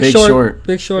 Mike, Big Big Short.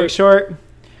 Big Short. Big Short.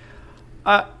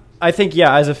 I think,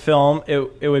 as a film,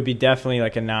 it would be definitely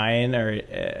like a 9 or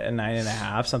a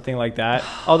 9.5, something like that.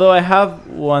 Although I have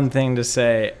one thing to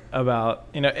say about,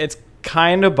 it's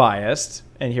kind of biased,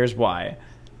 and here's why.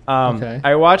 Okay.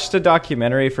 I watched a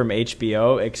documentary from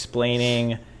HBO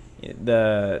explaining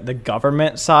the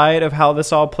government side of how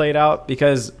this all played out,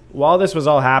 because while this was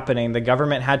all happening, the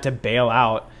government had to bail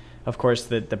out, of course,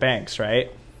 the banks,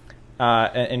 right?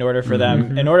 In order for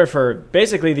them, in order for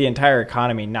basically the entire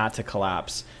economy not to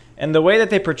collapse. And the way that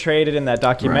they portrayed it in that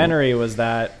documentary was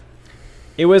that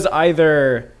it was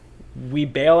either we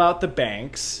bail out the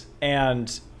banks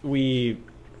and we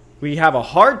have a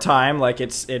hard time, like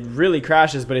it really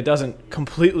crashes, but it doesn't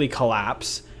completely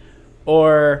collapse,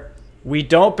 or we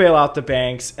don't bail out the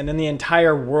banks and then the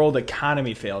entire world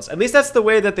economy fails. At least that's the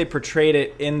way that they portrayed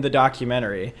it in the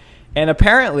documentary. And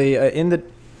apparently in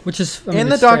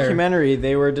the documentary,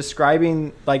 they were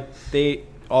describing, like,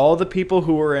 all the people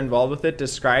who were involved with it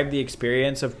described the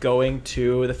experience of going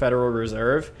to the Federal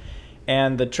Reserve,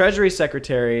 and the Treasury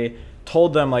Secretary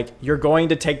told them, like, you're going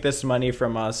to take this money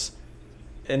from us.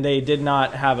 And they didn't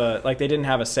have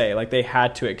a say. Like, they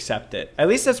had to accept it. At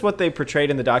least that's what they portrayed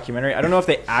in the documentary. I don't know if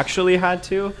they actually had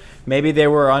to. Maybe they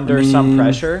were under some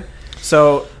pressure.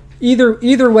 So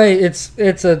either way, it's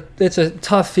a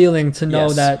tough feeling to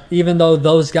know that even though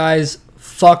those guys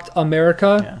fucked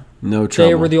America, no trouble,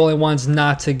 they were the only ones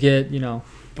not to get,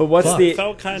 But what's fucked. It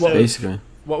felt kind of basically.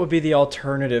 What would be the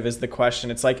alternative is the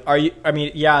question. It's like,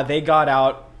 they got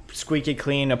out squeaky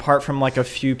clean apart from like a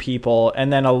few people,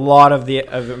 and then a lot of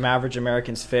average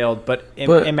Americans failed, but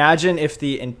imagine if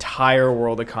the entire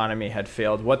world economy had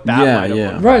failed, what that might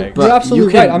have looked right like. but you're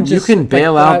absolutely right. You can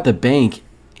bail out the bank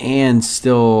and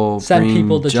still send bring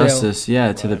people to justice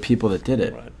to the people that did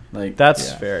it. Right. Like,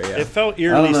 that's fair. It felt I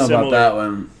eerily don't know similar. about that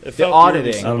one. It felt auditing.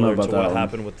 eerily I don't know similar about to that what one.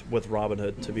 happened with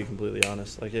Robinhood, to be completely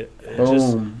honest. Like that's I a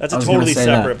was gonna totally say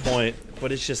separate that. point,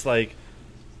 but it's just like,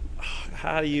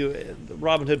 how do you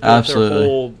Robinhood built Absolutely. their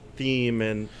whole theme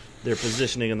and their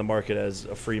positioning in the market as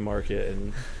a free market,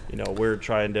 and we're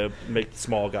trying to make the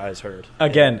small guys heard.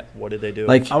 Again, And what did they do?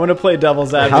 Like, I want to play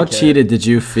devil's advocate. how cheated did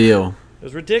you feel it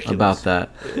was ridiculous about that?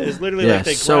 It's literally like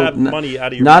they grabbed money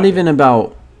out of your not pocket. even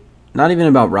about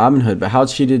Robinhood, but how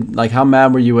cheated, like how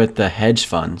mad were you at the hedge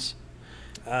funds?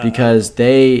 Because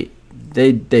they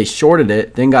shorted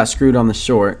it, then got screwed on the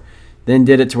short, then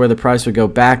did it to where the price would go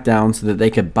back down so that they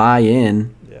could buy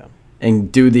in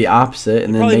and do the opposite,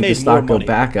 and then make the stock go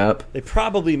back up. They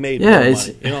probably made more money.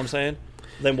 You know what I'm saying?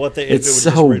 Than what they. It's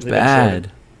if it was so just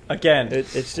bad. Again,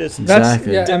 it's just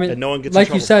Exactly. I mean, and no one gets like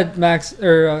in you trouble. said, Max,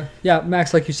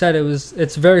 Max, like you said,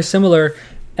 it's very similar,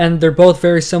 and they're both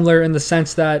very similar in the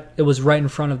sense that it was right in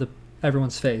front of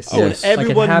everyone's face. Oh, Yes. and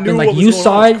everyone like it happened, knew like what was you going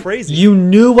saw on. it, It's crazy. you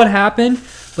knew what happened,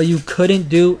 but you couldn't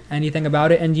do anything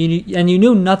about it, and you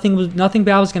knew nothing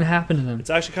bad was going to happen to them. It's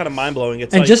actually kind of mind blowing.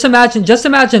 It's And like, just imagine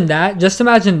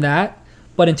that,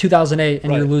 but in 2008,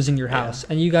 and Right. you're losing your house,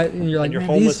 and you're like, and you're man,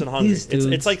 homeless these, and hungry. these dudes.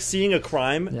 It's like seeing a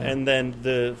crime, Yeah. and then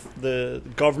the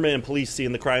government and police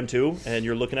seeing the crime too, and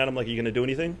you're looking at them like, you're going to do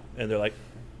anything, and they're like,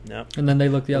 no, and then they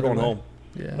look the we're other going way. home.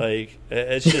 Yeah. Like,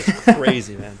 it's just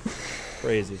crazy, man.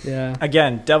 Crazy. Yeah.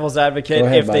 again, devil's advocate. Go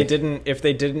ahead, If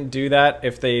they Mike. didn't do that,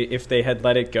 if they had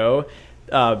let it go,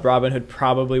 Robinhood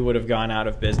probably would have gone out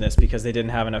of business because they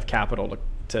didn't have enough capital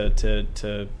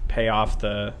to pay off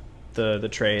the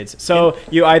trades. So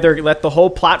you either let the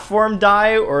whole platform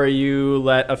die, or you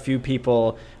let a few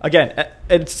people. Again,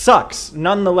 it sucks.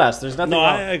 Nonetheless, there's nothing No,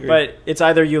 wrong. I agree. But it's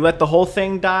either you let the whole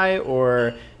thing die,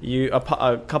 or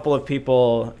a couple of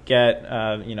people get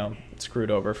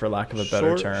screwed over, for lack of a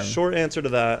better term. Short answer to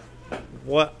that.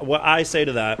 What I say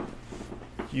to that,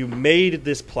 you made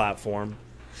this platform.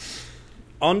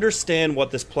 Understand what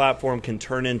this platform can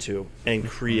turn into and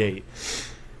create,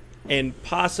 and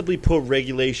possibly put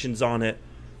regulations on it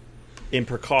in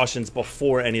precautions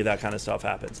before any of that kind of stuff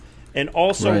happens. And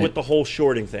also Right. with the whole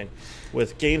shorting thing,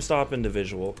 with GameStop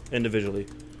individually,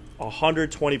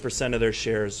 120% of their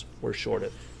shares were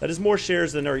shorted. That is more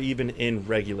shares than are even in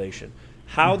regulation.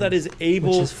 How that is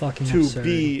able is fucking to absurd.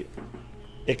 be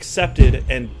accepted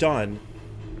and done,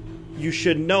 you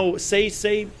should know. Say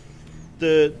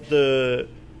the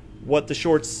what the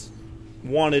shorts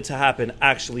wanted to happen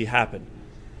actually happened.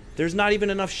 There's not even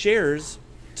enough shares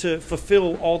to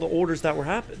fulfill all the orders that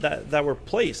were that were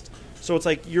placed. So it's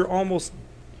like you're almost.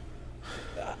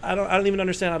 I don't even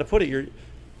understand how to put it.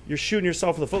 You're shooting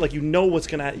yourself in the foot. Like, you know what's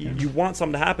gonna. You want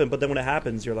something to happen, but then when it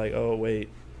happens, you're like, oh wait,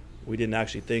 we didn't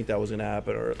actually think that was gonna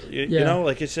happen, or you Yeah. know,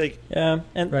 like, it's like Yeah,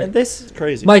 and Right. this it's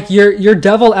crazy. Mike, your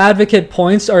devil advocate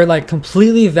points are like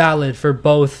completely valid for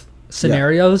both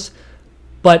scenarios,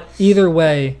 but either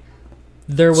way,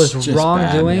 there was It's just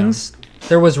wrongdoings.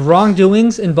 There was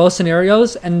wrongdoings in both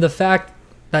scenarios, and the fact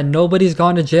that nobody's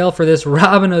gone to jail for this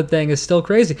Robinhood thing is still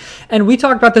crazy. And we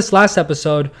talked about this last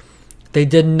episode. They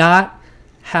did not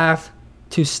have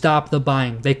to stop the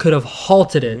buying. They could have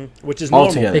halted it. Which is normal.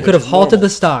 Altogether. They Which could have is halted normal. the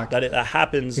stock. That it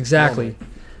happens Exactly. normally.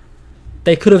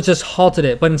 They could have just halted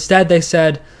it, but instead they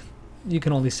said you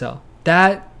can only sell.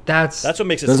 That's That's what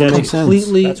makes it Doesn't sketchy. make sense.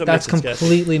 completely That's what that's makes it sketchy.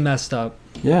 completely messed up.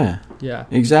 Yeah, Yeah.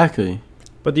 exactly.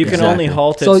 But you can Exactly. only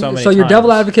halt it So, so many so times. your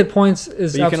devil advocate points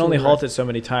is But you can only absolutely halt right. it so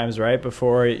many times, right?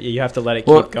 Before you have to let it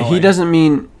Well, keep going. he doesn't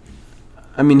mean.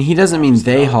 I mean, he doesn't mean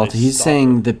they No, halted. they He's stopped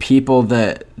saying it. the people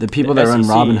that run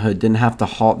SEC. Robinhood didn't have to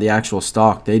halt the actual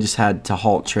stock. They just had to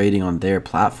halt trading on their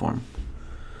platform.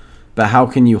 But how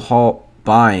can you halt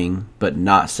buying but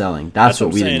not selling? That's what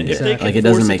I'm we saying. didn't If get. they could Like it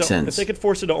force doesn't make to- sense. If they could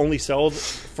force it to only sell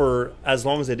for as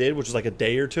long as they did, which is like a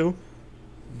day or two,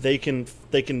 they can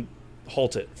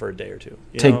halt it for a day or two.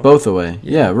 You Take know? both away.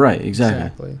 Yeah, right.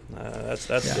 Exactly. That's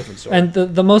a different story. And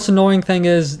the most annoying thing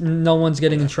is no one's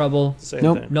getting in trouble. Same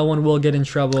Nope. thing. No one will get in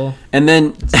trouble. And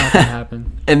then It's not gonna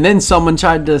happen. and then someone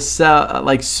tried to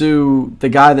sue the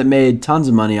guy that made tons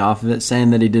of money off of it,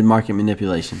 saying that he did market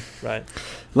manipulation. Right.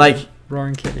 Like,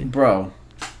 Roaring kitty. bro,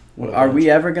 What a are we legend.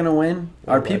 ever gonna win?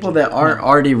 What Are a people legend. that aren't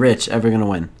already rich ever gonna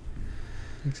win?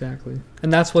 Exactly.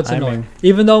 And that's what's I annoying. mean-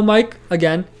 Even though, Mike,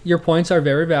 again, your points are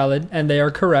very valid and they are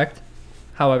correct.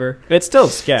 However, It's still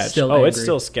sketch. Still It's angry.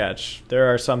 still sketch.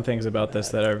 There are some things about this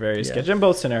that are very Yeah. sketch in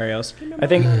both scenarios. I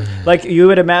think, like you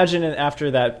would imagine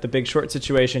after that, the Big Short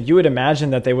situation, you would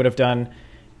imagine that they would have done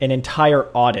an entire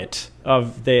audit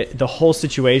of the whole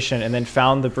situation and then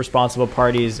found the responsible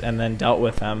parties and then dealt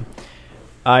with them.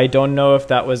 I don't know if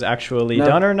that was actually No.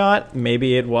 done or not.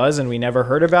 Maybe it was, and we never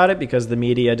heard about it because the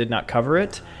media did not cover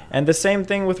it. And the same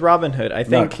thing with Robinhood. I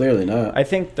think clearly not. I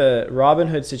think the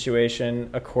Robinhood situation,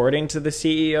 according to the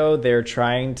CEO, they're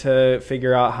trying to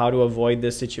figure out how to avoid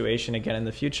this situation again in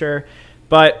the future.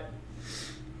 But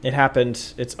it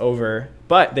happened. It's over.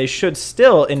 But they should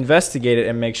still investigate it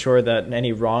and make sure that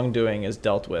any wrongdoing is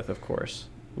dealt with, of course,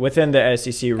 within the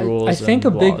SEC rules. I think a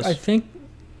and big. laws.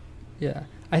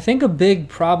 I think a big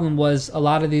problem was a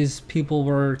lot of these people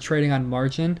were trading on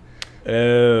margin.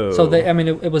 Oh, So they, I mean,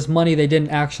 it was money they didn't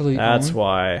actually that's own.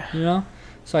 why. You know,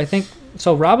 so I think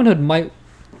Robinhood might,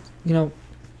 you know,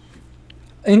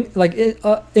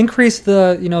 increase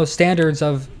the standards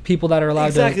of people that are allowed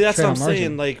Exactly. to That's trade what I'm on margin.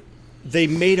 saying. Like, they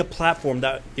made a platform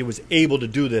that it was able to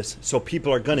do this, so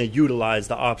people are going to utilize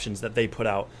the options that they put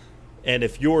out. And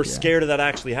if you're scared of that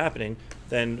actually happening,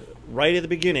 then right at the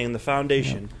beginning, the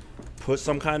foundation, put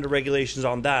some kind of regulations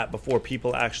on that before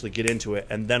people actually get into it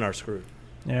and then are screwed.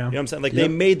 Yeah. You know what I'm saying? Like, Yep. they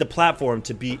made the platform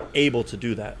to be able to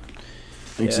do that.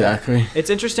 Exactly. It's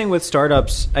interesting with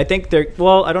startups. I think they're,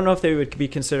 well, I don't know if they would be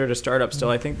considered a startup still.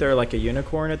 I think they're like a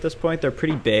unicorn at this point. They're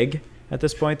pretty big at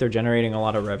this point. They're generating a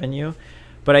lot of revenue.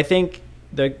 But I think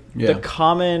the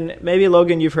common, maybe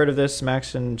Logan, you've heard of this,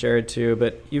 Max and Jared too,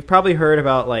 but you've probably heard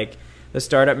about like the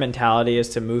startup mentality is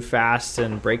to move fast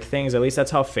and break things. At least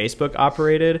that's how Facebook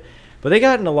operated. But they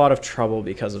got in a lot of trouble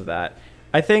because of that.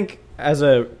 I think as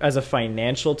a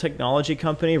financial technology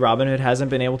company, Robinhood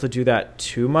hasn't been able to do that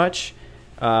too much.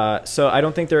 So I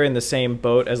don't think they're in the same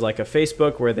boat as like a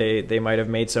Facebook where they might have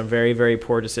made some very, very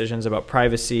poor decisions about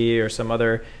privacy or some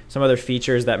other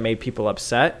features that made people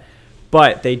upset.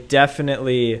 But they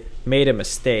definitely made a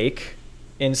mistake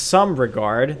in some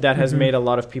regard that has made a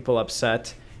lot of people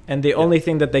upset. And the only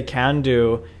thing that they can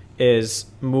do is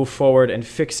move forward and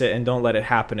fix it and don't let it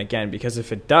happen again. Because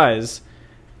if it does,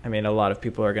 I mean, a lot of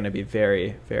people are going to be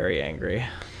very, very angry.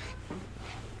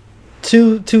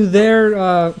 To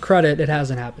their credit, it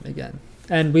hasn't happened again,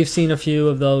 and we've seen a few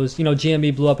of those.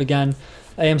 GME blew up again,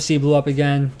 AMC blew up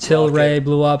again, Tilray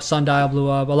blew up, Sundial blew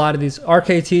up. A lot of these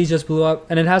RKT just blew up,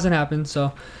 and it hasn't happened.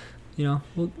 So, well,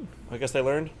 I guess they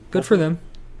learned. good for them.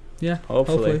 Yeah,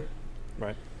 Hopefully.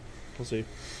 Right. We'll see.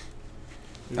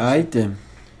 I did.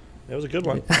 That was a good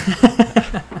one.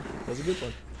 That was a good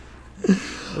one.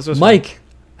 This was Mike,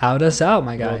 out us out,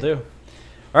 my guy. Will do.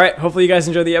 All right. Hopefully you guys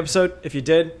enjoyed the episode. If you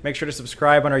did, make sure to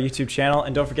subscribe on our YouTube channel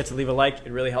and don't forget to leave a like.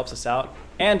 It really helps us out.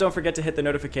 And don't forget to hit the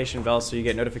notification bell so you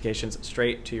get notifications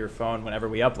straight to your phone whenever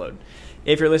we upload.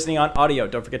 If you're listening on audio,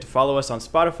 don't forget to follow us on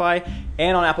Spotify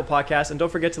and on Apple Podcasts. And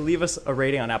don't forget to leave us a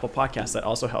rating on Apple Podcasts. That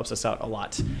also helps us out a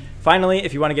lot. Finally,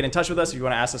 if you want to get in touch with us, if you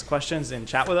want to ask us questions and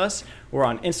chat with us, we're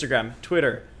on Instagram,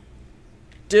 Twitter,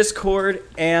 Discord,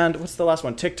 and what's the last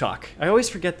one? TikTok. I always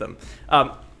forget them.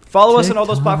 Follow us on all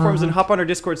those platforms and hop on our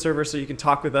Discord server so you can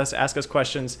talk with us, ask us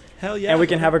questions, Hell yeah. and we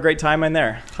can have a great time in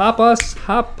there. Hop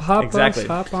Exactly. us,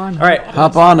 hop on. All right.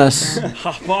 Hop on us.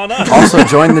 Hop on up. Also,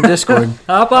 join the Discord.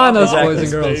 Hop on us, Exactly. boys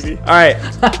and girls. Baby. All right.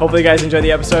 Hopefully you guys enjoyed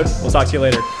the episode. We'll talk to you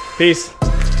later. Peace.